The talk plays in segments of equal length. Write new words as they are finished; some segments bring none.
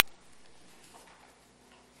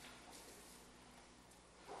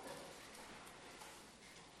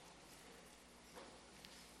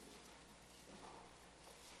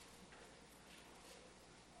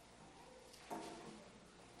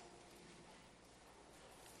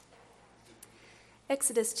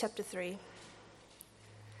Exodus chapter 3.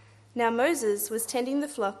 Now Moses was tending the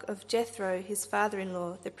flock of Jethro, his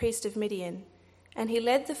father-in-law, the priest of Midian, and he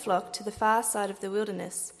led the flock to the far side of the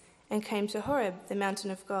wilderness and came to Horeb, the mountain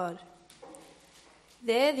of God.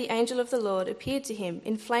 There the angel of the Lord appeared to him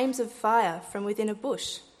in flames of fire from within a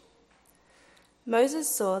bush. Moses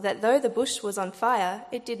saw that though the bush was on fire,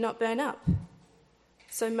 it did not burn up.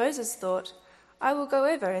 So Moses thought, I will go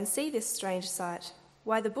over and see this strange sight,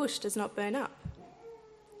 why the bush does not burn up.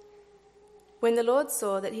 When the Lord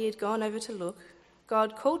saw that he had gone over to look,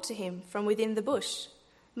 God called to him from within the bush,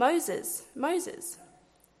 Moses, Moses.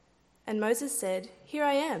 And Moses said, Here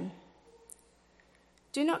I am.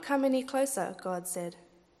 Do not come any closer, God said.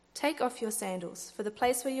 Take off your sandals, for the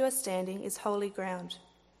place where you are standing is holy ground.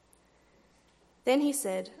 Then he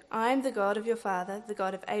said, I am the God of your father, the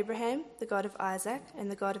God of Abraham, the God of Isaac,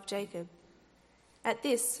 and the God of Jacob. At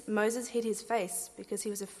this, Moses hid his face because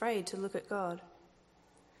he was afraid to look at God.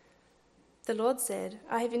 The Lord said,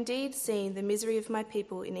 I have indeed seen the misery of my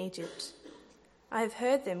people in Egypt. I have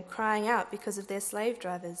heard them crying out because of their slave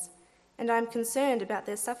drivers, and I am concerned about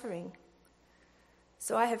their suffering.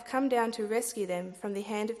 So I have come down to rescue them from the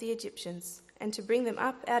hand of the Egyptians, and to bring them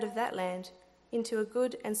up out of that land into a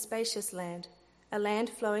good and spacious land, a land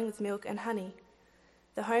flowing with milk and honey,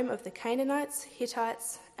 the home of the Canaanites,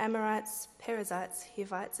 Hittites, Amorites, Perizzites,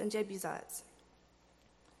 Hivites, and Jebusites.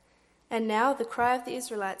 And now the cry of the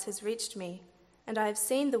Israelites has reached me, and I have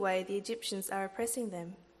seen the way the Egyptians are oppressing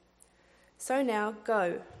them. So now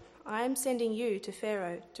go, I am sending you to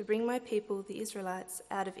Pharaoh to bring my people, the Israelites,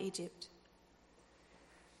 out of Egypt.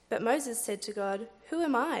 But Moses said to God, Who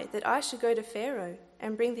am I that I should go to Pharaoh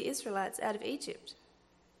and bring the Israelites out of Egypt?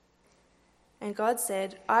 And God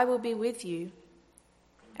said, I will be with you,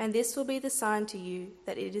 and this will be the sign to you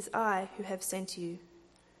that it is I who have sent you.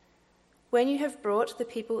 When you have brought the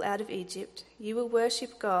people out of Egypt, you will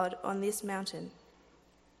worship God on this mountain.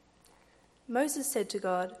 Moses said to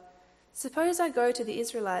God, Suppose I go to the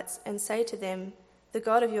Israelites and say to them, The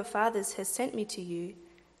God of your fathers has sent me to you,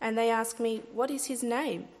 and they ask me, What is his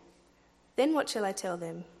name? Then what shall I tell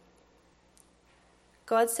them?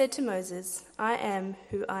 God said to Moses, I am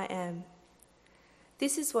who I am.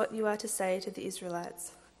 This is what you are to say to the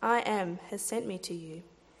Israelites, I am has sent me to you.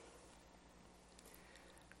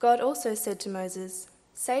 God also said to Moses,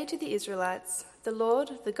 Say to the Israelites, The Lord,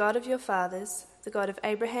 the God of your fathers, the God of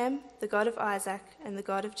Abraham, the God of Isaac, and the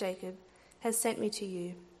God of Jacob, has sent me to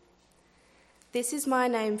you. This is my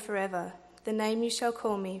name forever, the name you shall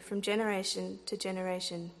call me from generation to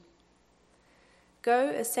generation. Go,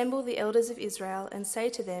 assemble the elders of Israel, and say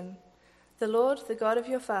to them, The Lord, the God of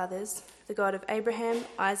your fathers, the God of Abraham,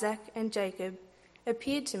 Isaac, and Jacob,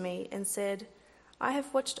 appeared to me and said, I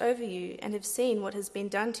have watched over you and have seen what has been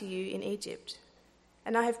done to you in Egypt.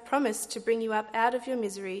 And I have promised to bring you up out of your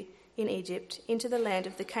misery in Egypt into the land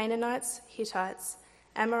of the Canaanites, Hittites,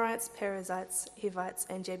 Amorites, Perizzites, Hivites,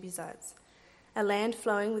 and Jebusites, a land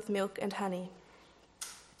flowing with milk and honey.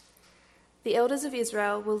 The elders of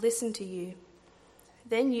Israel will listen to you.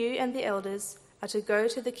 Then you and the elders are to go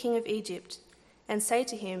to the king of Egypt and say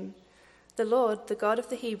to him, The Lord, the God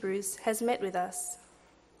of the Hebrews, has met with us.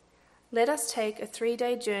 Let us take a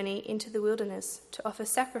 3-day journey into the wilderness to offer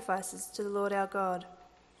sacrifices to the Lord our God.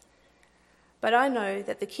 But I know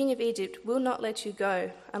that the king of Egypt will not let you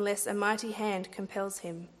go unless a mighty hand compels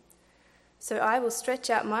him. So I will stretch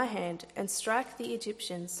out my hand and strike the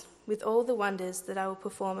Egyptians with all the wonders that I will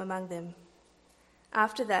perform among them.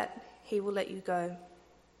 After that, he will let you go.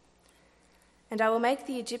 And I will make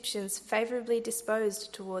the Egyptians favourably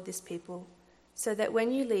disposed toward this people, so that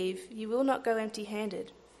when you leave, you will not go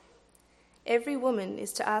empty-handed. Every woman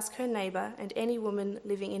is to ask her neighbour and any woman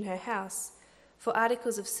living in her house for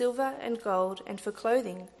articles of silver and gold and for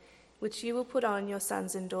clothing, which you will put on your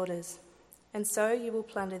sons and daughters, and so you will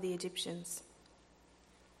plunder the Egyptians.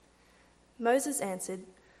 Moses answered,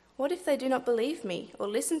 What if they do not believe me or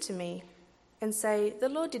listen to me, and say, The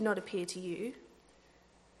Lord did not appear to you?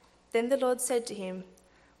 Then the Lord said to him,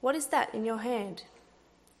 What is that in your hand?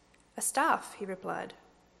 A staff, he replied.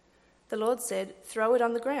 The Lord said, Throw it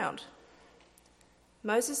on the ground.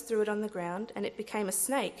 Moses threw it on the ground, and it became a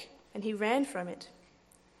snake, and he ran from it.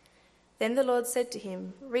 Then the Lord said to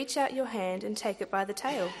him, Reach out your hand and take it by the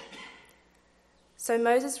tail. So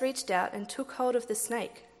Moses reached out and took hold of the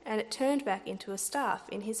snake, and it turned back into a staff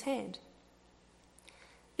in his hand.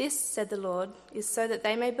 This, said the Lord, is so that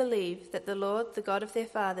they may believe that the Lord, the God of their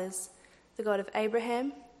fathers, the God of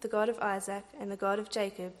Abraham, the God of Isaac, and the God of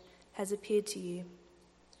Jacob, has appeared to you.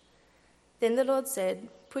 Then the Lord said,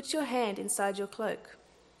 Put your hand inside your cloak.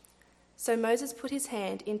 So Moses put his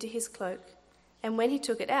hand into his cloak, And when he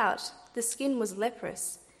took it out, the skin was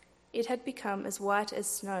leprous. It had become as white as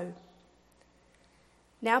snow.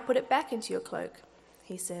 "Now put it back into your cloak,"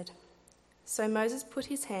 he said. So Moses put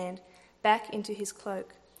his hand back into his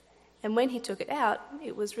cloak, and when he took it out,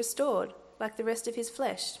 it was restored, like the rest of his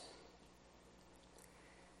flesh.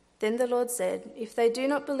 Then the Lord said, "If they do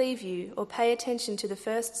not believe you or pay attention to the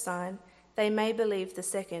first sign, they may believe the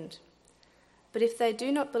second. But if they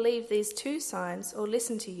do not believe these two signs or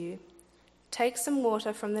listen to you, take some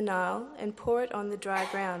water from the Nile and pour it on the dry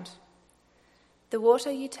ground. The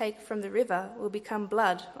water you take from the river will become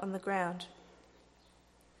blood on the ground."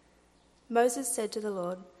 Moses said to the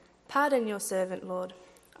Lord, "Pardon your servant, Lord.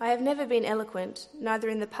 I have never been eloquent, neither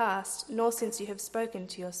in the past nor since you have spoken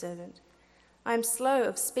to your servant. I am slow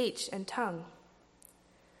of speech and tongue."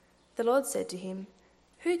 The Lord said to him,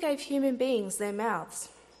 "Who gave human beings their mouths?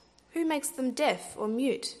 Who makes them deaf or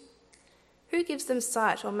mute? Who gives them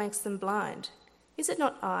sight or makes them blind? Is it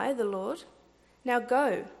not I, the Lord? Now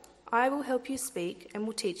go, I will help you speak and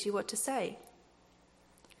will teach you what to say."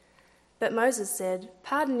 But Moses said,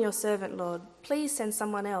 "Pardon your servant, Lord. Please send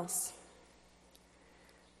someone else."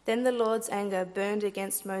 Then the Lord's anger burned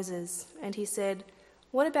against Moses, and he said,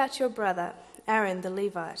 "What about your brother, Aaron the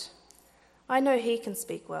Levite? I know he can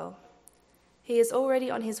speak well. He is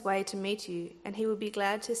already on his way to meet you, and he will be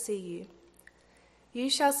glad to see you. You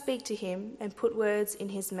shall speak to him and put words in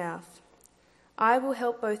his mouth. I will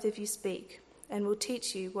help both of you speak, and will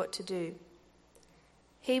teach you what to do.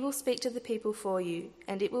 He will speak to the people for you,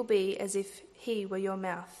 and it will be as if he were your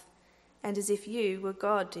mouth, and as if you were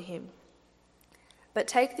God to him. But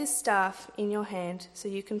take this staff in your hand so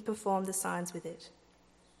you can perform the signs with it."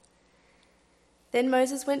 Then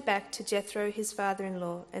Moses went back to Jethro, his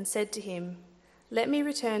father-in-law, and said to him, "Let me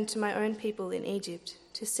return to my own people in Egypt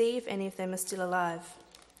to see if any of them are still alive."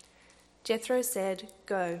 Jethro said,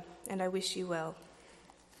 "Go, and I wish you well."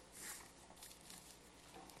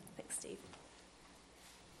 Thanks, Steve.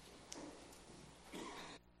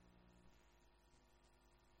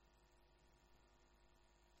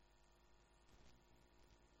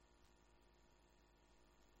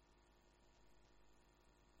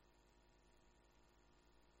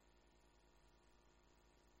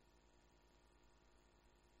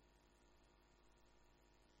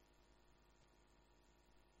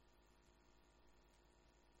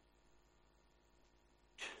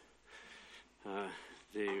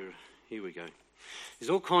 Here we go. There's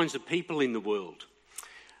all kinds of people in the world.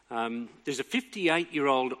 There's a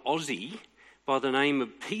 58-year-old Aussie by the name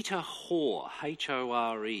of Peter Hore,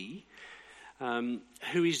 H-O-R-E,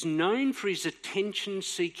 who is known for his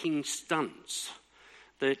attention-seeking stunts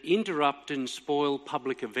that interrupt and spoil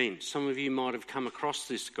public events. Some of you might have come across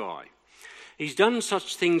this guy. He's done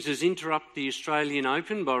such things as interrupt the Australian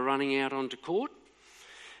Open by running out onto court.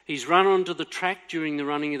 He's run onto the track during the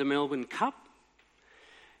running of the Melbourne Cup.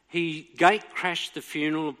 He gate-crashed the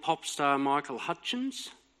funeral of pop star Michael Hutchins.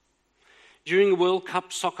 During a World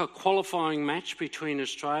Cup soccer qualifying match between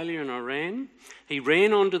Australia and Iran, he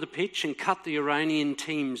ran onto the pitch and cut the Iranian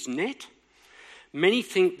team's net. Many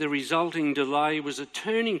think the resulting delay was a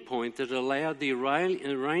turning point that allowed the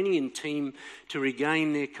Iranian team to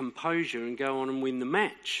regain their composure and go on and win the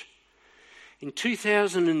match. In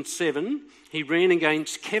 2007, he ran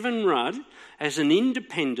against Kevin Rudd as an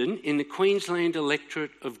independent in the Queensland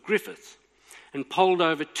electorate of Griffith and polled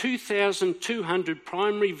over 2,200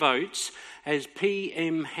 primary votes as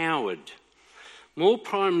PM Howard. More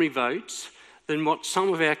primary votes than what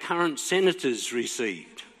some of our current senators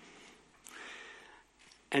received.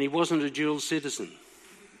 And he wasn't a dual citizen.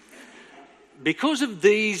 Because of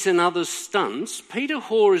these and other stunts, Peter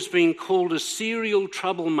Hore has been called a serial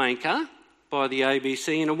troublemaker by the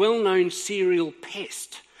ABC and a well-known serial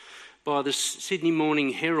pest by the Sydney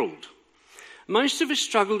Morning Herald. Most of us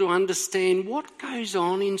struggle to understand what goes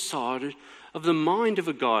on inside of the mind of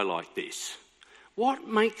a guy like this. What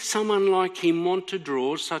makes someone like him want to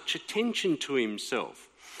draw such attention to himself?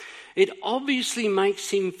 It obviously makes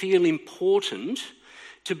him feel important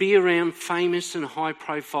to be around famous and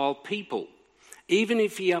high-profile people, even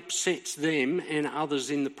if he upsets them and others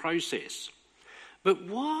in the process. But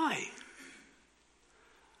why?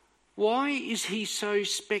 Why is he so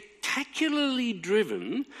spectacularly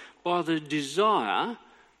driven by the desire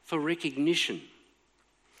for recognition?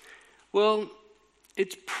 Well,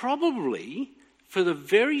 it's probably for the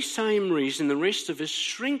very same reason the rest of us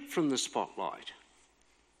shrink from the spotlight.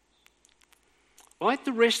 Like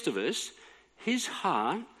the rest of us, his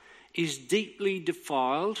heart is deeply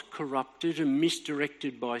defiled, corrupted, and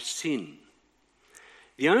misdirected by sin.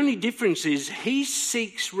 The only difference is he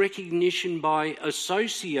seeks recognition by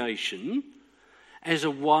association as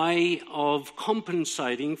a way of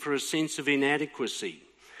compensating for a sense of inadequacy,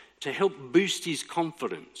 to help boost his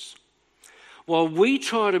confidence. While we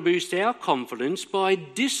try to boost our confidence by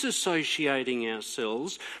disassociating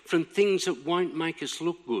ourselves from things that won't make us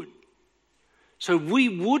look good. So we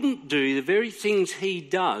wouldn't do the very things he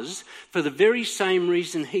does for the very same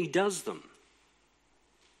reason he does them.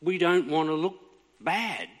 We don't want to look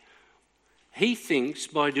bad. He thinks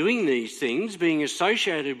by doing these things, being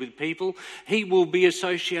associated with people, he will be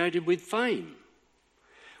associated with fame.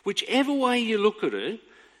 Whichever way you look at it,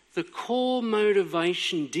 the core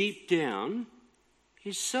motivation deep down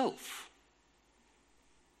is self.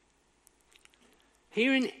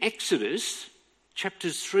 Here in Exodus,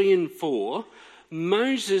 chapters 3 and 4,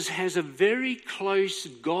 Moses has a very close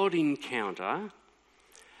God encounter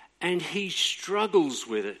and he struggles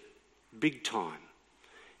with it big time.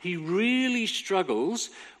 He really struggles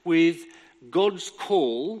with God's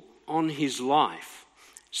call on his life.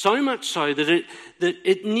 So much so that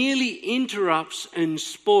it nearly interrupts and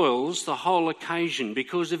spoils the whole occasion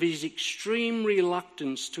because of his extreme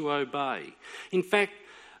reluctance to obey. In fact,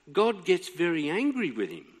 God gets very angry with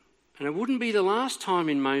him. And it wouldn't be the last time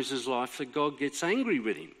in Moses' life that God gets angry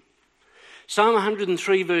with him. Psalm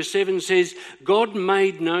 103 verse 7 says, God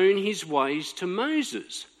made known his ways to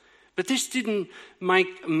Moses. But this didn't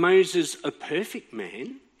make Moses a perfect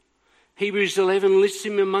man. Hebrews 11 lists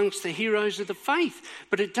him amongst the heroes of the faith,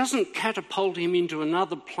 but it doesn't catapult him into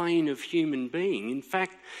another plane of human being. In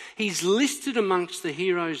fact, he's listed amongst the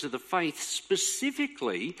heroes of the faith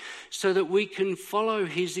specifically so that we can follow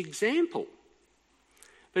his example.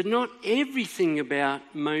 But not everything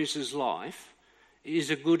about Moses' life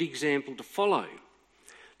is a good example to follow.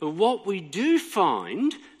 But what we do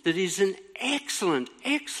find that is an excellent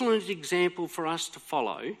example for us to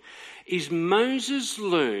follow is Moses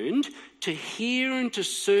learned to hear and to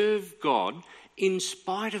serve God in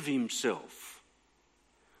spite of himself,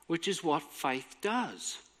 which is what faith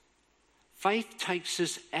does. Faith takes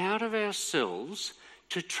us out of ourselves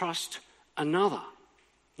to trust another,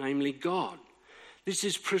 namely God. This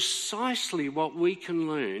is precisely what we can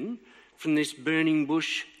learn from this burning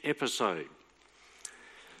bush episode.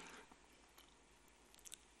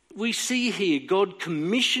 We see here God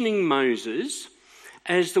commissioning Moses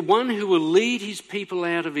as the one who will lead his people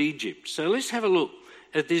out of Egypt. So let's have a look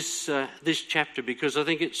at this chapter because I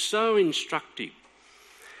think it's so instructive.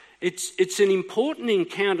 It's an important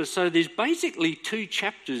encounter, so there's basically 2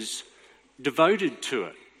 chapters devoted to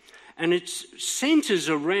it. And it centres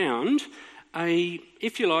around a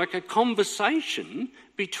conversation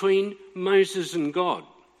between Moses and God.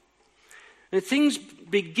 And things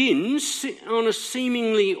begin on a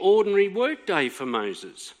seemingly ordinary workday for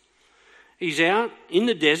Moses. He's out in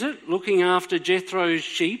the desert looking after Jethro's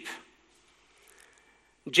sheep.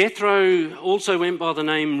 Jethro also went by the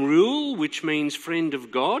name Reuel, which means friend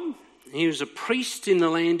of God. He was a priest in the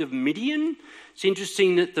land of Midian. It's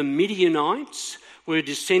interesting that the Midianites were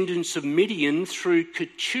descendants of Midian through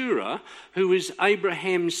Keturah, who was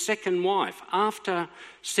Abraham's second wife. After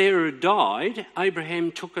Sarah died,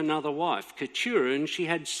 Abraham took another wife, Keturah, and she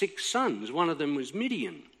had 6 sons. One of them was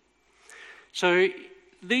Midian. So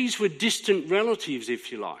these were distant relatives,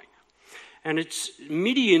 if you like. And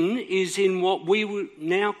Midian is in what we would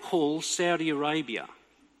now call Saudi Arabia.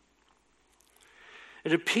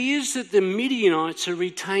 It appears that the Midianites have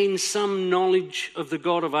retained some knowledge of the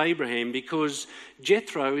God of Abraham because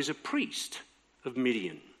Jethro is a priest of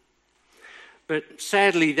Midian. But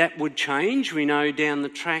sadly that would change. We know down the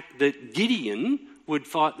track that Gideon would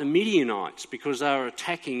fight the Midianites because they were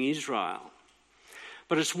attacking Israel.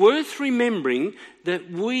 But it's worth remembering that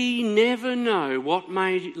we never know what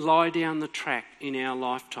may lie down the track in our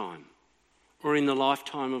lifetime or in the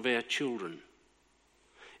lifetime of our children.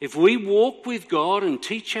 If we walk with God and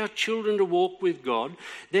teach our children to walk with God,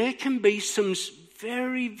 there can be some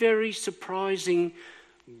very, very surprising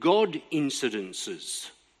God incidences,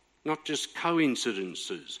 not just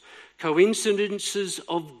coincidences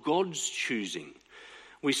of God's choosing.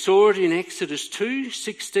 We saw it in Exodus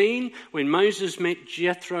 2:16 when Moses met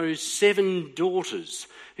Jethro's 7 daughters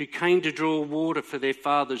who came to draw water for their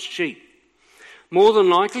father's sheep. More than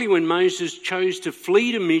likely, when Moses chose to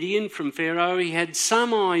flee to Midian from Pharaoh, he had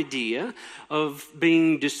some idea of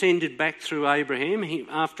being descended back through Abraham.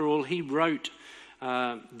 After all, he wrote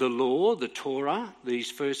the law, the Torah,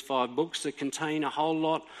 these first 5 books that contain a whole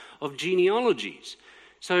lot of genealogies.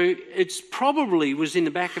 So it's probably was in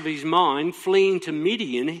the back of his mind, fleeing to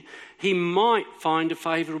Midian, he might find a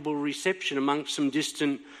favourable reception amongst some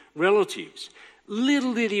distant relatives.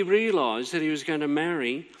 Little did he realise that he was going to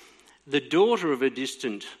marry the daughter of a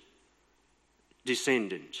distant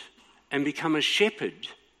descendant, and become a shepherd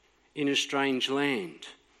in a strange land.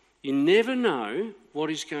 You never know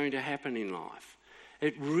what is going to happen in life.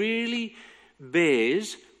 It really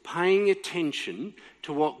bears paying attention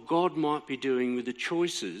to what God might be doing with the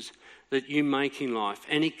choices that you make in life,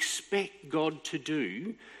 and expect God to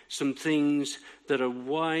do some things that are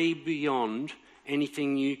way beyond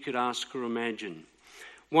anything you could ask or imagine.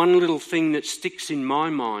 One little thing that sticks in my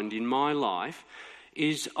mind in my life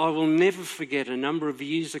is I will never forget a number of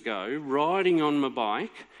years ago riding on my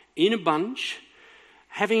bike in a bunch,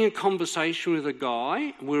 having a conversation with a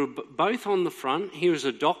guy. We were both on the front. He was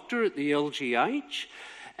a doctor at the LGH,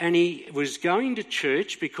 and he was going to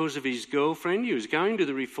church because of his girlfriend. He was going to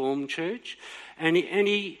the Reformed church, and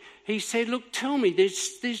he said, "Look, tell me,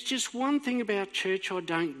 there's just one thing about church I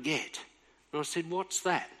don't get." And I said, "What's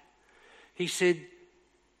that?" He said,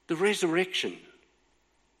 "The resurrection."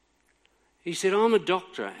 He said, "I'm a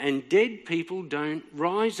doctor and dead people don't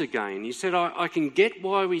rise again." He said, I can get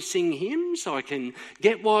why we sing hymns, I can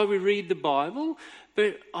get why we read the Bible,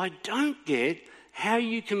 but I don't get how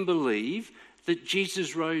you can believe that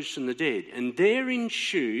Jesus rose from the dead. And there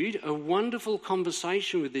ensued a wonderful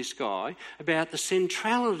conversation with this guy about the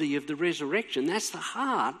centrality of the resurrection. That's the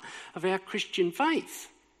heart of our Christian faith.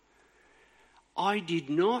 I did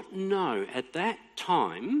not know at that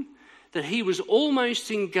time that he was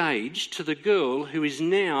almost engaged to the girl who is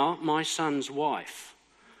now my son's wife.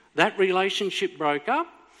 That relationship broke up,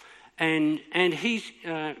 and he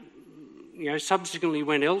subsequently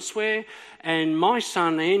went elsewhere, and my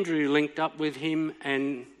son Andrew linked up with him,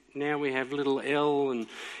 and now we have little Elle, and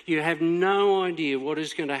you have no idea what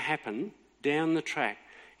is going to happen down the track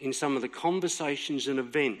in some of the conversations and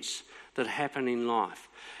events that happen in life.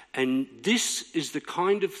 And this is the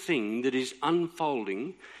kind of thing that is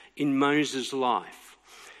unfolding in Moses' life.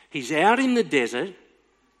 He's out in the desert,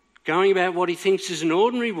 going about what he thinks is an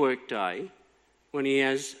ordinary work day, when he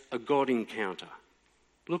has a God encounter.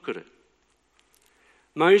 Look at it.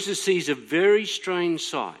 Moses sees a very strange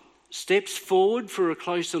sight, steps forward for a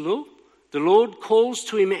closer look. The Lord calls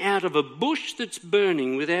to him out of a bush that's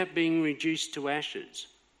burning without being reduced to ashes.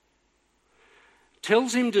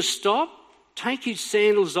 Tells him to stop, take his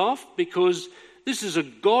sandals off, because this is a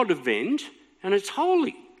God event and it's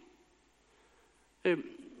holy. I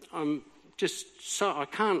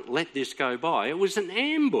can't let this go by. It was an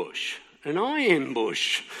ambush, an eye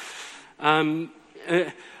ambush.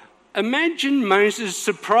 Imagine Moses'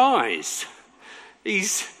 surprise.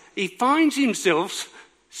 He finds himself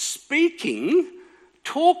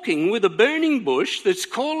talking with a burning bush that's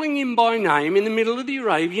calling him by name in the middle of the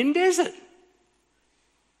Arabian desert.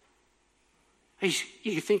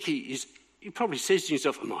 You think he probably says to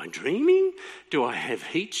himself, "Am I dreaming? Do I have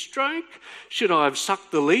heat stroke? Should I have sucked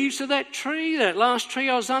the leaves of that tree, that last tree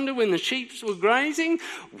I was under when the sheep were grazing?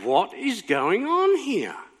 What is going on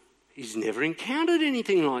here?" He's never encountered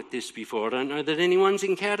anything like this before. I don't know that anyone's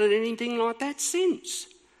encountered anything like that since.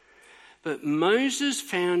 But Moses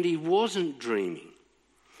found he wasn't dreaming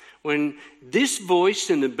when this voice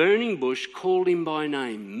in the burning bush called him by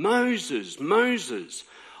name. "Moses, Moses,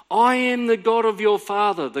 I am the God of your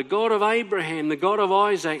father, the God of Abraham, the God of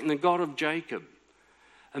Isaac, and the God of Jacob."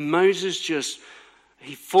 And Moses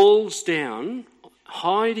he falls down,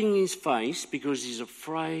 hiding his face because he's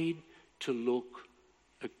afraid to look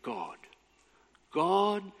at God.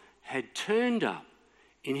 God had turned up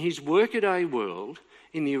in his workaday world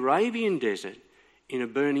in the Arabian desert in a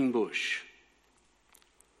burning bush.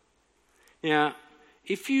 Now,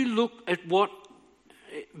 if you look at what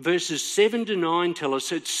verses 7 to 9 tell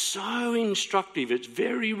us, it's so instructive, it's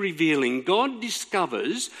very revealing. God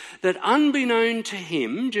discovers that unbeknown to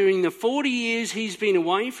him, during the 40 years he's been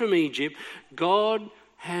away from Egypt, God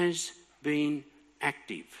has been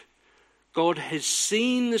active. God has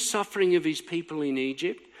seen the suffering of his people in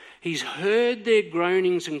Egypt. He's heard their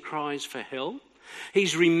groanings and cries for help.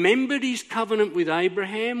 He's remembered his covenant with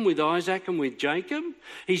Abraham, with Isaac, and with Jacob.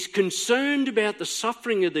 He's concerned about the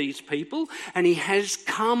suffering of these people, and he has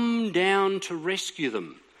come down to rescue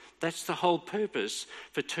them. That's the whole purpose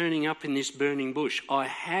for turning up in this burning bush. I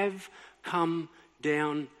have come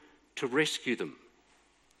down to rescue them.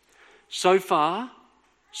 So far,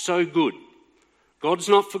 so good. God's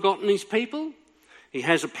not forgotten his people. He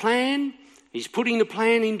has a plan. He's putting the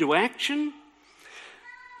plan into action.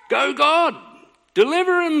 Go, God.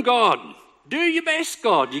 Deliver him, God. Do your best,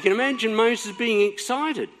 God. You can imagine Moses being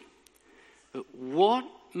excited. But what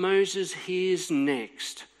Moses hears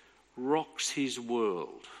next rocks his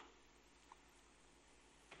world.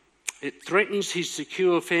 It threatens his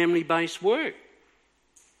secure family-based work.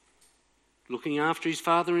 Looking after his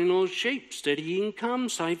father-in-law's sheep, steady income,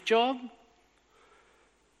 safe job.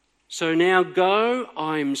 So now go,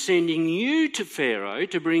 I am sending you to Pharaoh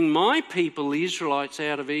to bring my people, the Israelites,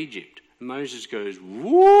 out of Egypt. And Moses goes,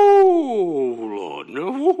 whoa, Lord,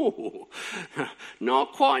 no,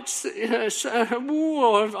 not quite,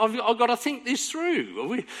 whoa, I've got to think this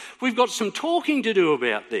through. We've got some talking to do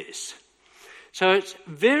about this. So it's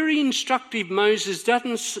very instructive. Moses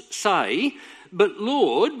doesn't say, but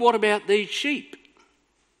Lord, what about these sheep?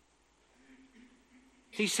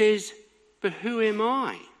 He says, but who am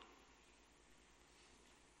I?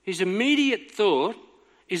 His immediate thought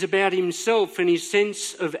is about himself and his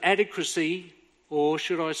sense of adequacy, or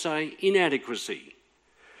should I say inadequacy.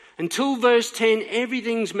 Until verse 10,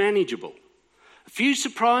 everything's manageable. A few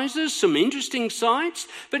surprises, some interesting sights,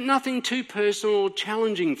 but nothing too personal or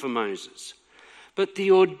challenging for Moses. But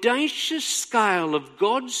the audacious scale of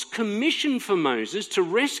God's commission for Moses to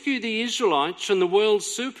rescue the Israelites from the world's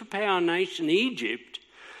superpower nation, Egypt,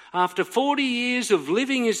 after 40 years of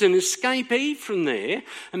living as an escapee from there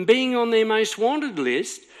and being on their most wanted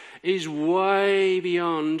list, is way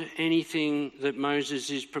beyond anything that Moses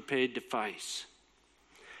is prepared to face.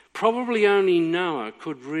 Probably only Noah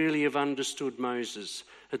could really have understood Moses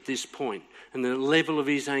at this point and the level of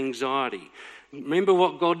his anxiety. Remember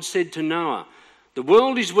what God said to Noah. The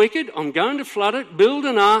world is wicked, I'm going to flood it, build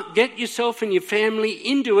an ark, get yourself and your family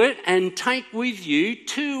into it and take with you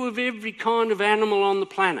 2 of every kind of animal on the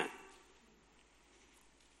planet.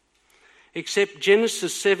 Except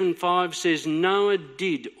Genesis 7:5 says Noah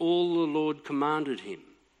did all the Lord commanded him,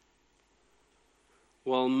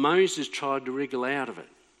 while Moses tried to wriggle out of it.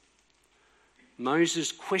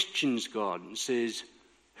 Moses questions God and says,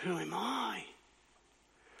 who am I?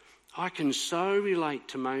 I can so relate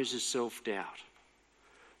to Moses' self-doubt.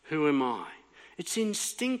 Who am I? It's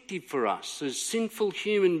instinctive for us as sinful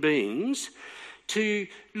human beings to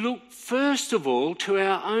look first of all to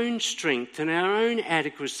our own strength and our own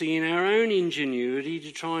adequacy and our own ingenuity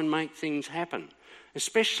to try and make things happen,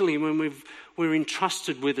 especially when we're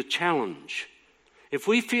entrusted with a challenge. If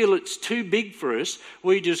we feel it's too big for us,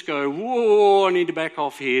 we just go, whoa, I need to back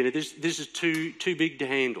off here. This is too big to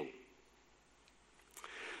handle.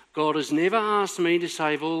 God has never asked me to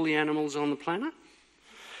save all the animals on the planet.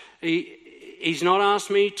 He's not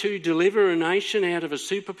asked me to deliver a nation out of a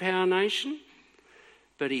superpower nation,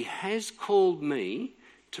 but he has called me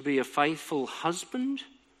to be a faithful husband,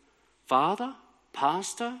 father,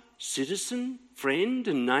 pastor, citizen, friend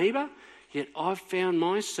and neighbour, yet I've found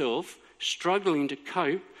myself struggling to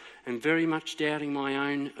cope and very much doubting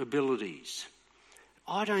my own abilities.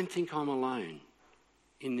 I don't think I'm alone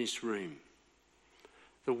in this room.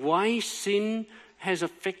 The way sin has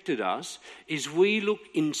affected us is we look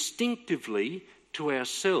instinctively to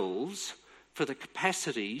ourselves for the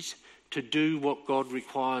capacities to do what God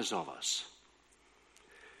requires of us.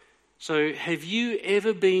 So have you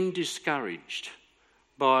ever been discouraged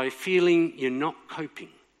by feeling you're not coping?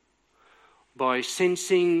 By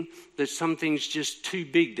sensing that something's just too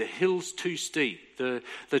big, the hill's too steep, the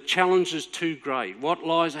challenge is too great, what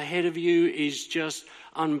lies ahead of you is just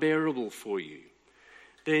unbearable for you?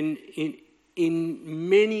 Then in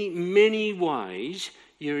many, many ways,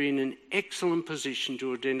 you're in an excellent position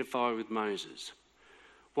to identify with Moses.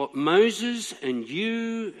 What Moses and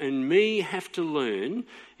you and me have to learn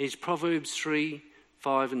is Proverbs 3,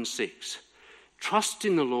 5 and 6. Trust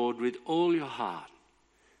in the Lord with all your heart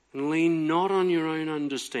and lean not on your own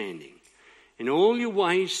understanding. In all your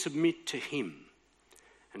ways submit to him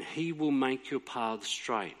and he will make your path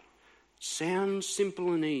straight. Sounds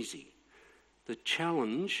simple and easy. The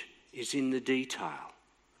challenge is in the detail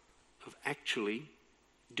of actually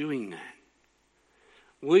doing that.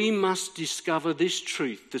 We must discover this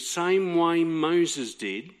truth the same way Moses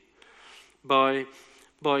did by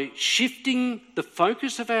shifting the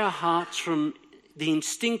focus of our hearts from the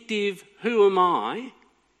instinctive, who am I,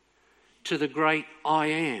 to the great I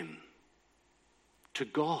am, to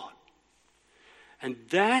God. And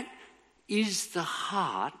that is the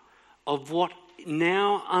heart of what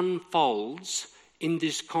now unfolds in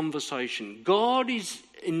this conversation. God is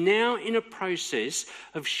now in a process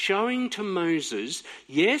of showing to Moses,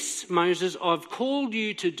 yes, Moses, I've called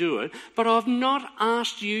you to do it, but I've not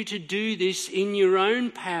asked you to do this in your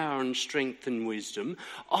own power and strength and wisdom.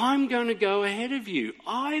 I'm going to go ahead of you.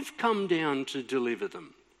 I've come down to deliver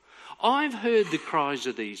them. I've heard the cries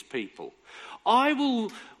of these people. I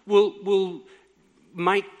will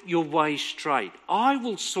make your way straight. I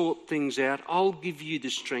will sort things out. I'll give you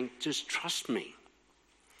the strength. Just trust me.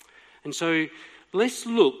 And so let's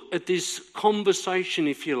look at this conversation,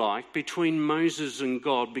 if you like, between Moses and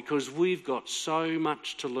God, because we've got so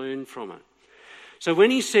much to learn from it. So when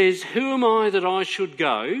he says, who am I that I should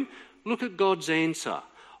go? Look at God's answer.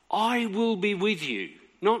 I will be with you.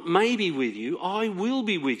 Not maybe with you, I will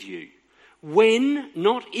be with you. When,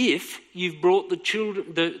 not if, you've brought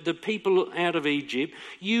the people out of Egypt,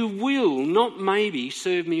 you will, not maybe,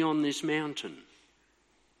 serve me on this mountain.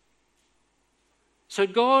 So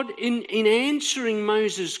God, in answering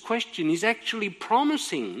Moses' question, is actually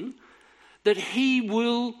promising that he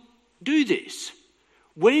will do this.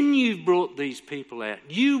 When you've brought these people out,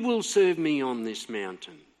 you will serve me on this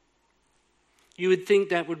mountain. You would think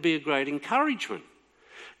that would be a great encouragement.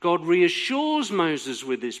 God reassures Moses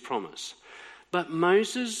with this promise. But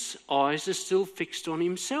Moses' eyes are still fixed on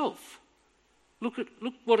himself. Look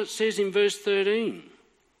what it says in verse 13.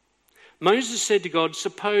 Moses said to God,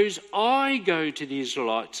 suppose I go to the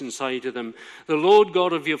Israelites and say to them, the Lord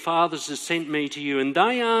God of your fathers has sent me to you, and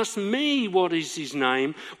they ask me what is his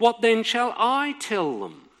name, what then shall I tell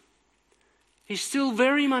them? He's still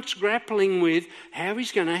very much grappling with how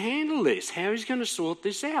he's going to handle this, how he's going to sort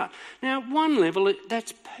this out. Now, at one level,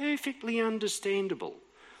 that's perfectly understandable.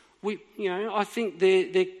 I think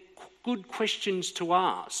they're good questions to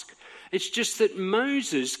ask. It's just that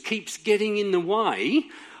Moses keeps getting in the way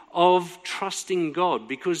of trusting God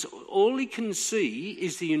because all he can see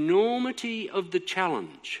is the enormity of the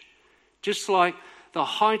challenge. Just like the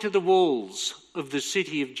height of the walls of the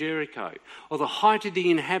city of Jericho, or the height of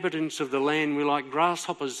the inhabitants of the land were like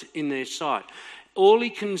grasshoppers in their sight. All he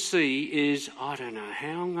can see is, I don't know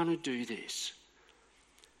how I'm going to do this.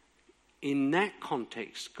 In that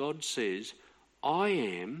context, God says, I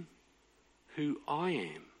am who I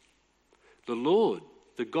am. The Lord,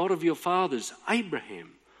 the God of your fathers,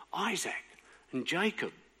 Abraham, Isaac, and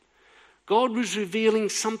Jacob. God was revealing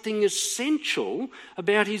something essential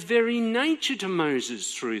about his very nature to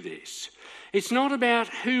Moses through this. It's not about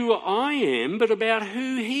who I am, but about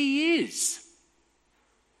who he is.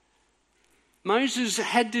 Moses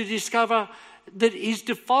had to discover that his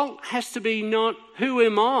default has to be not who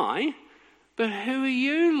am I, but who are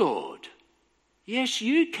you, Lord? Yes,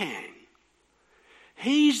 you can.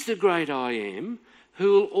 He's the great I am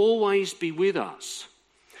who will always be with us.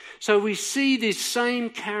 So we see this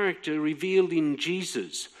same character revealed in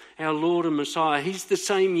Jesus, our Lord and Messiah. He's the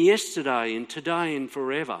same yesterday and today and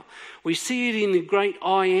forever. We see it in the great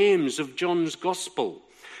I ams of John's Gospel,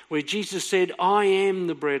 where Jesus said, I am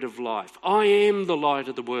the bread of life. I am the light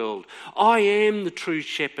of the world. I am the true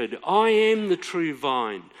shepherd. I am the true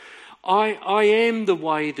vine. I am the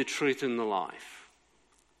way, the truth, and the life.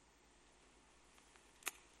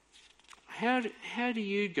 How do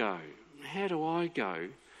you go? How do I go?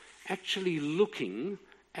 Actually looking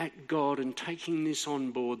at God and taking this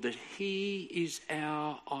on board, that he is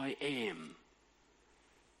our I am.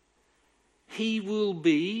 He will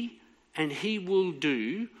be and he will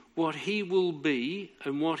do what he will be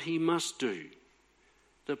and what he must do.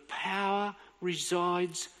 The power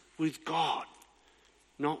resides with God,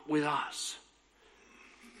 not with us.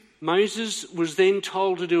 Moses was then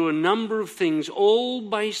told to do a number of things, all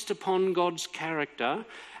based upon God's character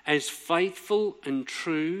as faithful and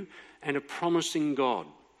true and a promising God.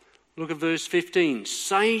 Look at verse 15.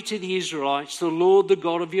 Say to the Israelites, the Lord, the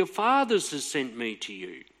God of your fathers has sent me to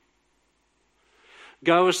you.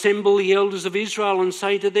 Go assemble the elders of Israel and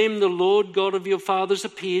say to them, the Lord God of your fathers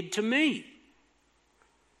appeared to me.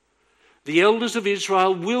 The elders of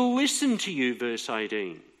Israel will listen to you, verse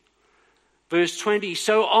 18. Verse 20,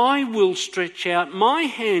 so I will stretch out my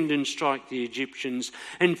hand and strike the Egyptians,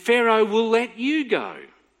 and Pharaoh will let you go.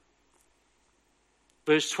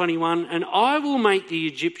 Verse 21, and I will make the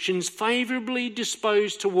Egyptians favourably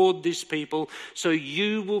disposed toward this people, so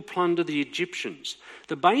you will plunder the Egyptians.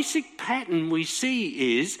 The basic pattern we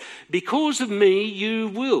see is, because of me, you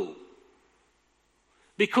will.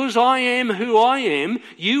 Because I am who I am,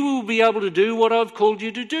 you will be able to do what I've called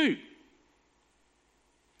you to do.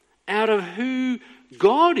 Out of who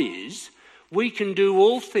God is, we can do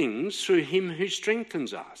all things through him who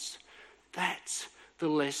strengthens us. That's the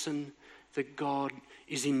lesson that God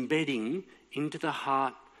is embedding into the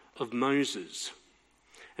heart of Moses.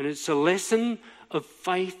 And it's a lesson of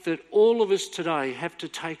faith that all of us today have to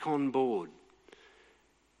take on board.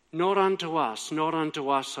 Not unto us,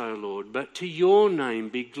 O Lord, but to your name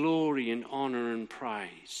be glory and honour and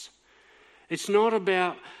praise. It's not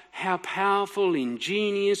about how powerful,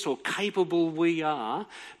 ingenious or capable we are,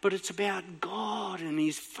 but it's about God and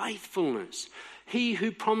his faithfulness. He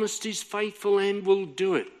who promised is faithful and will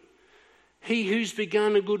do it. He who's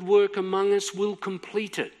begun a good work among us will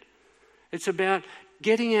complete it. It's about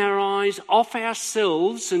getting our eyes off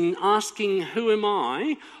ourselves and asking, who am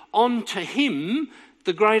I, onto him,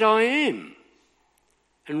 the great I am.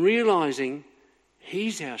 And realising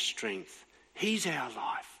he's our strength, he's our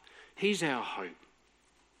life, he's our hope.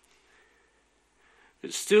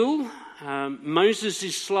 But still, Moses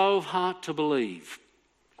is slow of heart to believe.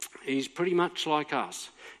 He's pretty much like us.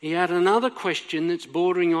 He had another question that's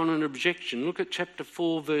bordering on an objection. Look at chapter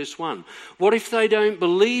 4, verse 1. What if they don't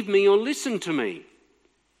believe me or listen to me?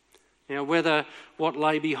 Now, whether what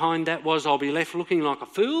lay behind that was I'll be left looking like a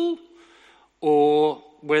fool, or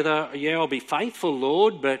whether, I'll be faithful,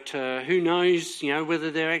 Lord, but who knows, whether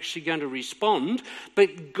they're actually going to respond.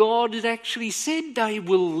 But God has actually said they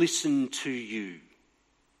will listen to you.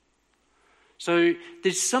 So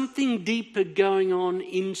there's something deeper going on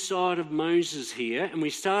inside of Moses here, and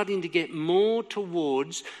we're starting to get more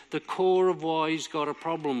towards the core of why he's got a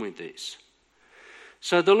problem with this.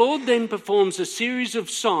 So the Lord then performs a series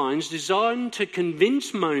of signs designed to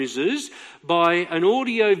convince Moses by an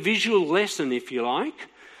audio-visual lesson, if you like,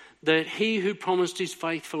 that he who promised his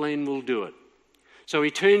faithful end will do it. So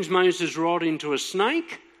he turns Moses' rod into a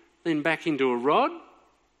snake, then back into a rod.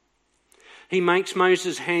 He makes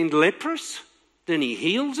Moses' hand leprous, then he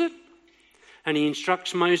heals it, and he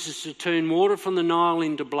instructs Moses to turn water from the Nile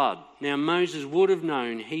into blood. Now, Moses would have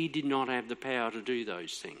known he did not have the power to do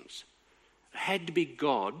those things. It had to be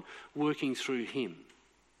God working through him.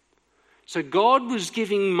 So God was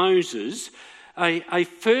giving Moses a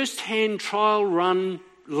first-hand trial run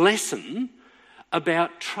lesson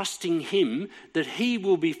about trusting him, that he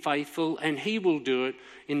will be faithful and he will do it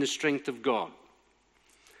in the strength of God.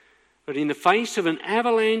 But in the face of an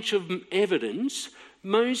avalanche of evidence,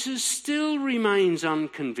 Moses still remains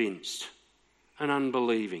unconvinced and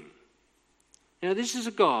unbelieving. Now, this is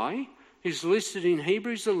a guy who's listed in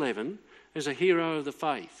Hebrews 11 as a hero of the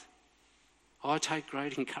faith. I take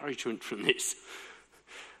great encouragement from this.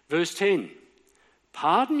 Verse 10,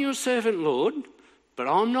 "Pardon your servant, Lord, but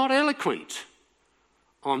I'm not eloquent.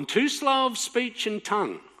 I'm too slow of speech and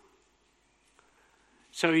tongue."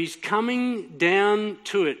 So he's coming down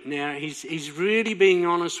to it now. He's really being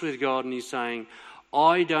honest with God, and he's saying,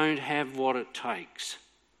 I don't have what it takes.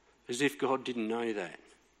 As if God didn't know that.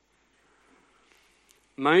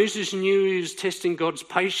 Moses knew he was testing God's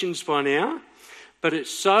patience by now, but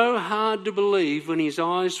it's so hard to believe when his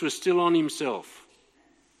eyes were still on himself.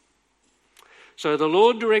 So the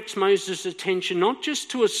Lord directs Moses' attention not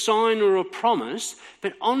just to a sign or a promise,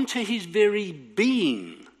 but onto his very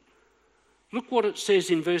being. Look what it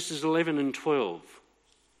says in verses 11 and 12.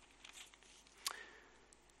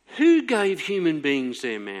 Who gave human beings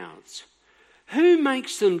their mouths? Who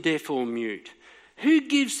makes them deaf or mute? Who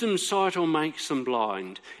gives them sight or makes them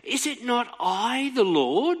blind? Is it not I, the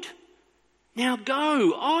Lord? Now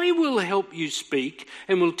go, I will help you speak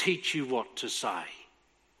and will teach you what to say.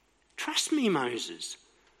 Trust me, Moses.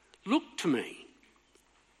 Look to me.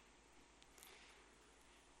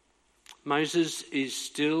 Moses is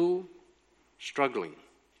still struggling.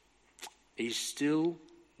 He's still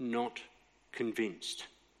not convinced.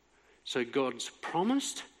 So God's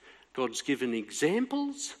promised, God's given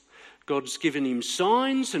examples, God's given him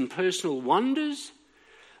signs and personal wonders.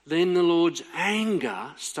 Then the Lord's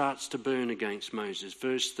anger starts to burn against Moses.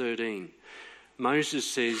 Verse 13, Moses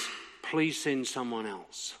says, please send someone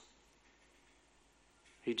else.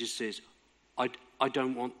 He just says, I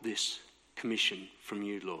don't want this commission from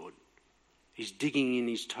you, Lord. He's digging in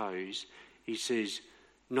his toes. He says,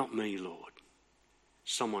 not me, Lord,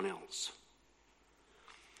 someone else.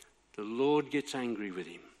 The Lord gets angry with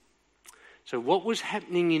him. So what was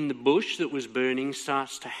happening in the bush that was burning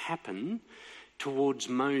starts to happen towards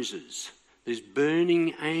Moses. There's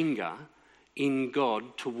burning anger in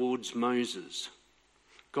God towards Moses.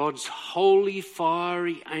 God's holy,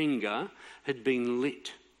 fiery anger had been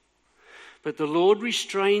lit. But the Lord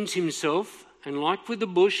restrains himself, and like with the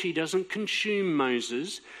bush, he doesn't consume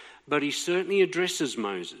Moses, but he certainly addresses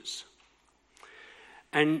Moses.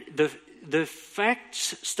 And the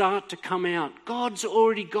facts start to come out. God's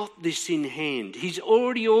already got this in hand. He's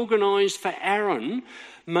already organised for Aaron,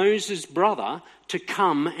 Moses' brother, to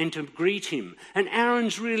come and to greet him. And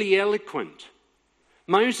Aaron's really eloquent.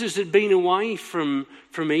 Moses had been away from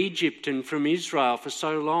Egypt and from Israel for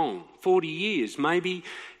so long, 40 years. Maybe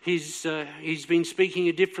he's been speaking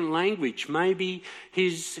a different language. Maybe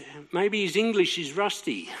his English is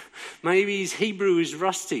rusty. Maybe his Hebrew is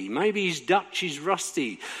rusty. Maybe his Dutch is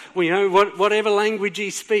rusty. Well, you know, whatever language he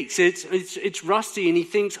speaks, it's rusty, and he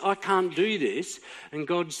thinks, I can't do this. And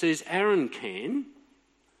God says, Aaron can.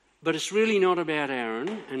 But it's really not about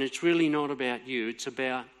Aaron, and it's really not about you. It's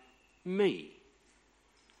about me.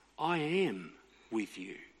 I am with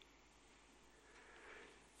you.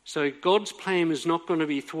 So God's plan is not going to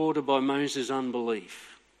be thwarted by Moses'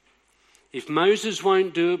 unbelief. If Moses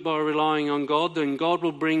won't do it by relying on God, then God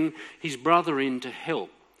will bring his brother in to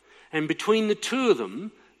help. And between the two of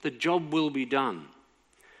them, the job will be done.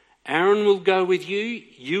 Aaron will go with you,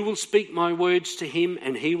 you will speak my words to him,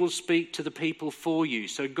 and he will speak to the people for you.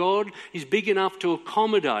 So God is big enough to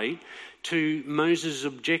accommodate to Moses'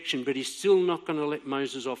 objection, but he's still not going to let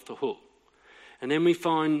Moses off the hook. And then we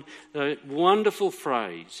find the wonderful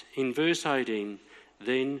phrase in verse 18,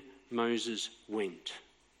 then Moses went.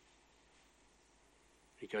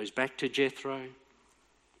 He goes back to Jethro.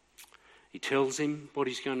 He tells him what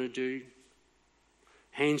he's going to do,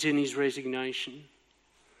 hands in his resignation,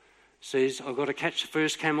 says, I've got to catch the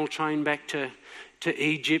first camel train back to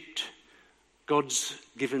Egypt. God's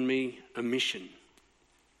given me a mission.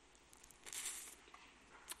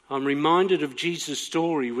 I'm reminded of Jesus'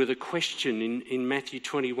 story with a question in Matthew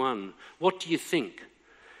 21. What do you think?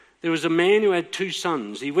 There was a man who had 2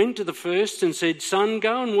 sons. He went to the first and said, Son,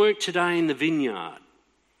 go and work today in the vineyard.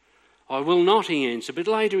 I will not, he answered, but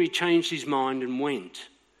later he changed his mind and went.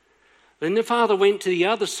 Then the father went to the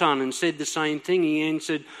other son and said the same thing. He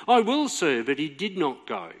answered, I will, sir, but he did not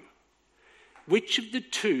go. Which of the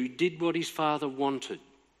 2 did what his father wanted?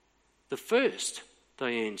 The first,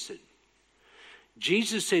 they answered.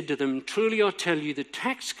 Jesus said to them, truly I tell you, the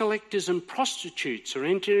tax collectors and prostitutes are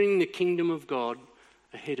entering the kingdom of God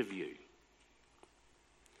ahead of you.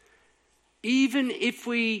 Even if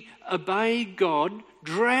we obey God,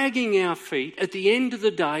 dragging our feet, at the end of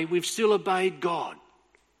the day, we've still obeyed God.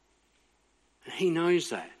 And he knows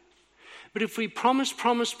that. But if we promise,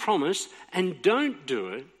 and don't do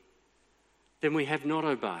it, then we have not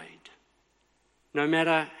obeyed. No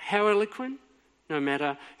matter how eloquent, no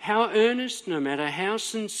matter how earnest, no matter how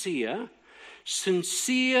sincere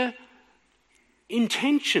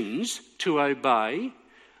intentions to obey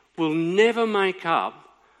will never make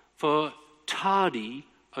up for tardy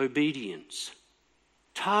obedience.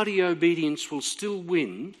 Tardy obedience will still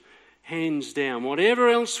win, hands down. Whatever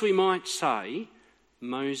else we might say,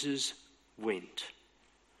 Moses went.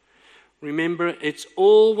 Remember, it's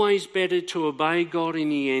always better to obey God in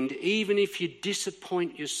the end, even if you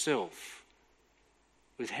disappoint yourself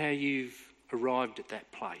with how you've arrived at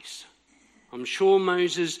that place. I'm sure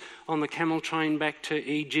Moses on the camel train back to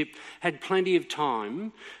Egypt had plenty of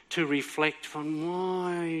time to reflect on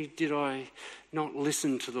why did I not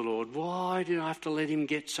listen to the Lord? Why did I have to let him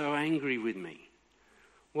get so angry with me?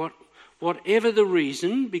 Whatever the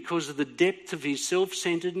reason, because of the depth of his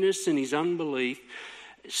self-centeredness and his unbelief,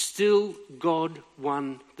 still God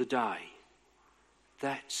won the day.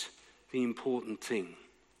 That's the important thing.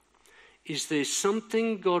 Is there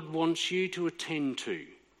something God wants you to attend to?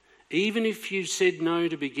 Even if you said no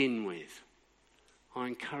to begin with, I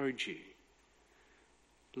encourage you,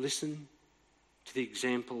 listen to the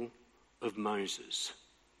example of Moses.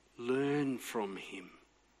 Learn from him.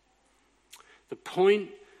 The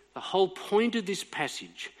whole point of this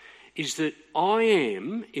passage is that I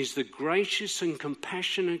am is the gracious and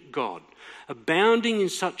compassionate God, abounding in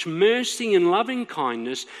such mercy and loving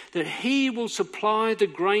kindness that he will supply the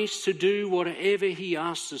grace to do whatever he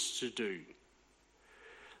asks us to do.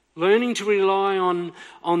 Learning to rely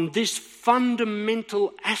on this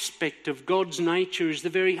fundamental aspect of God's nature is the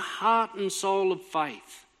very heart and soul of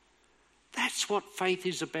faith. That's what faith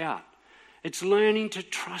is about. It's learning to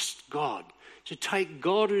trust God, to take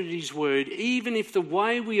God at his word, even if the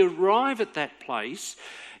way we arrive at that place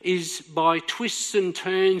is by twists and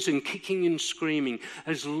turns and kicking and screaming,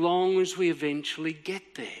 as long as we eventually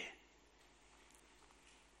get there.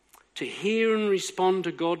 To hear and respond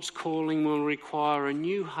to God's calling will require a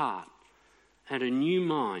new heart and a new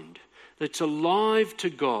mind that's alive to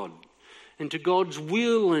God and to God's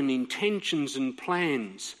will and intentions and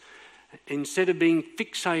plans, instead of being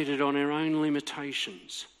fixated on our own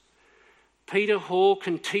limitations. Peter Hall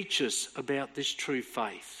can teach us about this true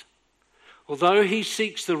faith. Although he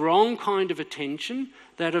seeks the wrong kind of attention,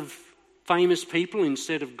 that of famous people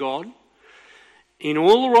instead of God, in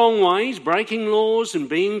all the wrong ways, breaking laws and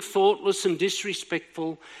being thoughtless and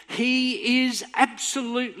disrespectful, he is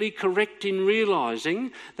absolutely correct in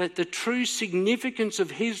realising that the true significance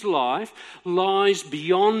of his life lies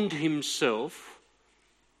beyond himself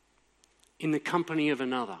in the company of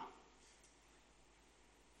another.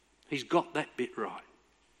 He's got that bit right.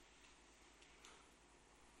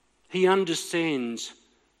 He understands,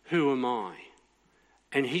 who am I?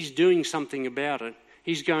 And he's doing something about it.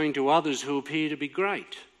 He's going to others who appear to be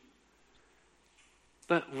great.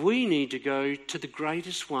 But we need to go to the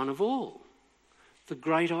greatest one of all, the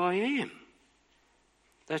great I am.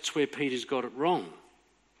 That's where Peter's got it wrong.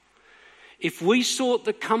 If we sought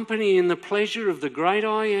the company and the pleasure of the great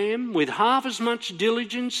I am with half as much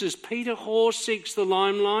diligence as Peter Hall seeks the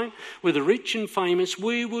limelight with the rich and famous,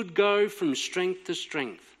 we would go from strength to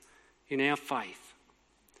strength in our faith.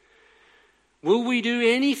 Will we do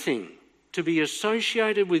anything to be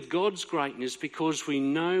associated with God's greatness because we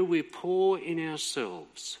know we're poor in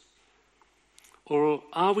ourselves? Or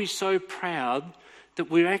are we so proud that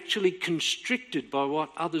we're actually constricted by what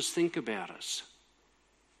others think about us?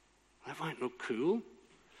 That won't look cool.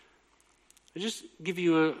 I'll just give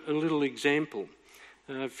you a little example.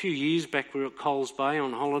 A few years back we were at Coles Bay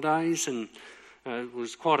on holidays, and it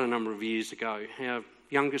was quite a number of years ago. Our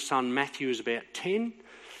youngest son Matthew is about 10,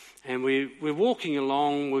 and we're walking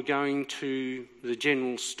along. We're going to the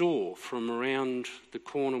general store from around the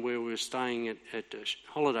corner where we were staying at a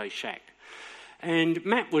holiday shack. And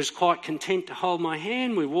Matt was quite content to hold my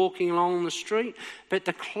hand. We're walking along the street, but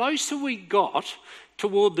the closer we got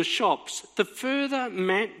toward the shops, the further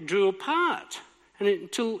Matt drew apart. And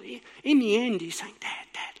until in the end he's saying, Dad,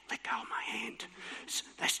 let go of my hand.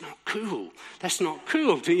 That's not cool. That's not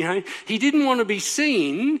cool. He didn't want to be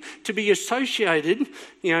seen to be associated,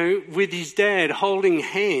 with his dad holding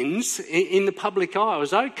hands in the public eye. It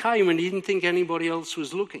was okay when he didn't think anybody else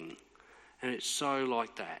was looking. And it's so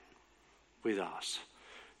like that with us.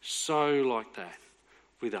 So like that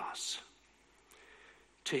with us.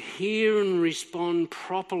 To hear and respond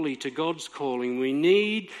properly to God's calling, we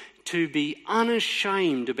need to be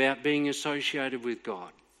unashamed about being associated with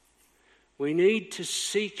God. We need to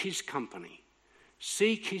seek his company,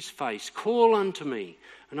 seek his face. Call unto me,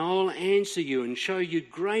 and I will answer you and show you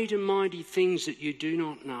great and mighty things that you do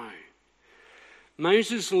not know.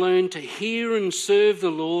 Moses learned to hear and serve the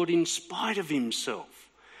Lord in spite of himself,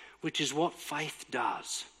 which is what faith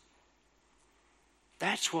does.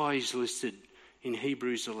 That's why he's listed in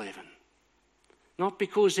Hebrews 11. Not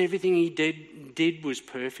because everything he did was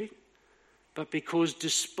perfect, but because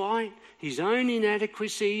despite his own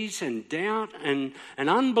inadequacies and doubt and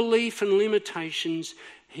unbelief and limitations,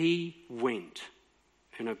 he went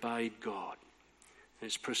and obeyed God.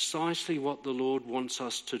 It's precisely what the Lord wants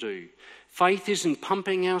us to do. Faith isn't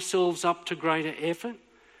pumping ourselves up to greater effort.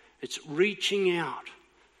 It's reaching out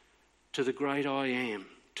to the great I am,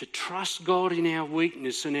 to trust God in our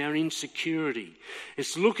weakness and our insecurity.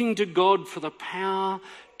 It's looking to God for the power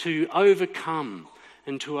to overcome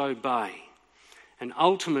and to obey. And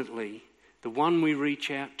ultimately, the one we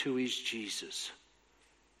reach out to is Jesus.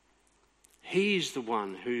 He is the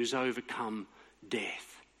one who's overcome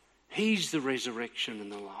death. He's the resurrection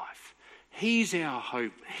and the life. He's our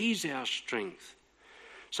hope. He's our strength.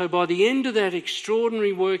 So by the end of that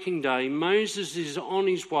extraordinary working day, Moses is on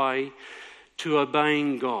his way to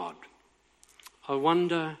obeying God. I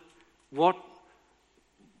wonder what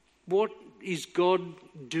is God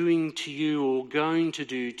doing to you or going to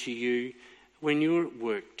do to you when you're at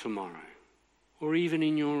work tomorrow, or even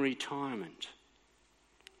in your retirement?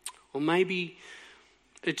 Or maybe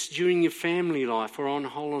it's during your family life or on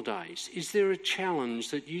holidays. Is there a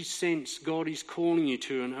challenge that you sense God is calling you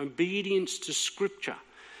to, an obedience to Scripture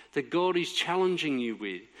that God is challenging you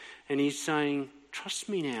with, and he's saying, trust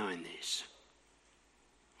me now in this.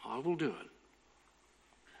 I will do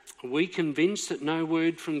it. Are we convinced that no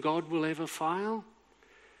word from God will ever fail?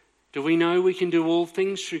 Do we know we can do all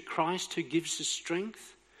things through Christ who gives us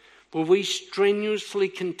strength? Will we strenuously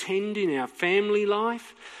contend in our family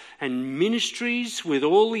life and ministries with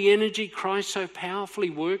all the energy Christ so powerfully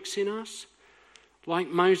works in us? Like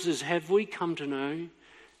Moses, have we come to know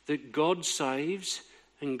that God saves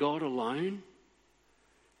and God alone?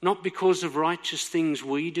 Not because of righteous things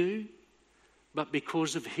we do, but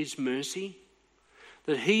because of his mercy?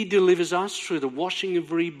 That he delivers us through the washing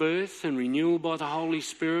of rebirth and renewal by the Holy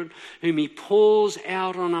Spirit, whom he pours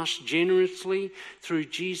out on us generously through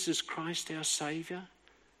Jesus Christ our Saviour.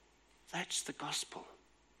 That's the gospel.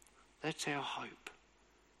 That's our hope.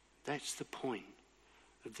 That's the point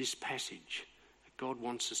of this passage that God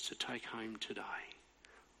wants us to take home today.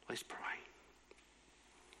 Let's pray.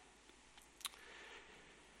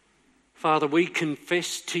 Father, we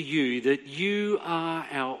confess to you that you are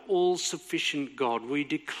our all-sufficient God. We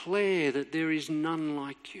declare that there is none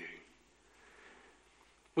like you.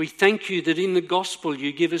 We thank you that in the gospel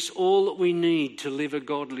you give us all that we need to live a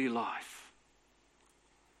godly life.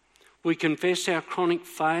 We confess our chronic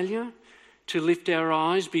failure to lift our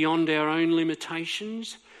eyes beyond our own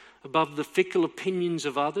limitations, above the fickle opinions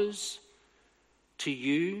of others, to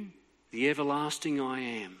you, the everlasting I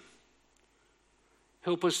am.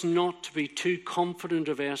 Help us not to be too confident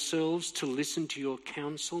of ourselves to listen to your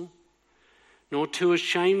counsel, nor too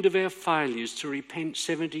ashamed of our failures to repent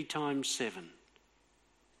 70 times 7.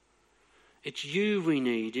 It's you we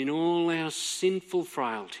need in all our sinful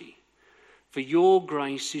frailty, for your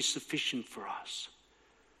grace is sufficient for us.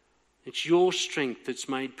 It's your strength that's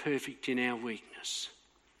made perfect in our weakness.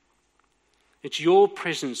 It's your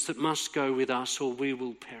presence that must go with us or we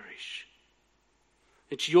will perish.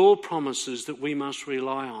 It's your promises that we must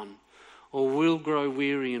rely on or we'll grow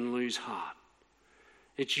weary and lose heart.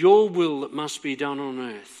 It's your will that must be done on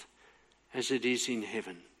earth as it is in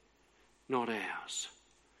heaven, not ours.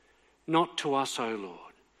 Not to us, O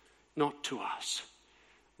Lord, not to us,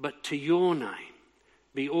 but to your name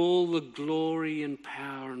be all the glory and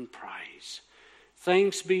power and praise.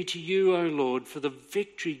 Thanks be to you, O Lord, for the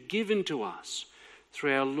victory given to us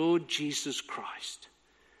through our Lord Jesus Christ.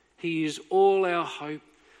 He is all our hope,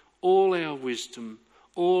 all our wisdom,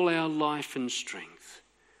 all our life and strength.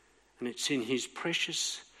 And it's in his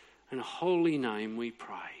precious and holy name we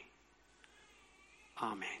pray.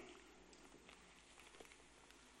 Amen.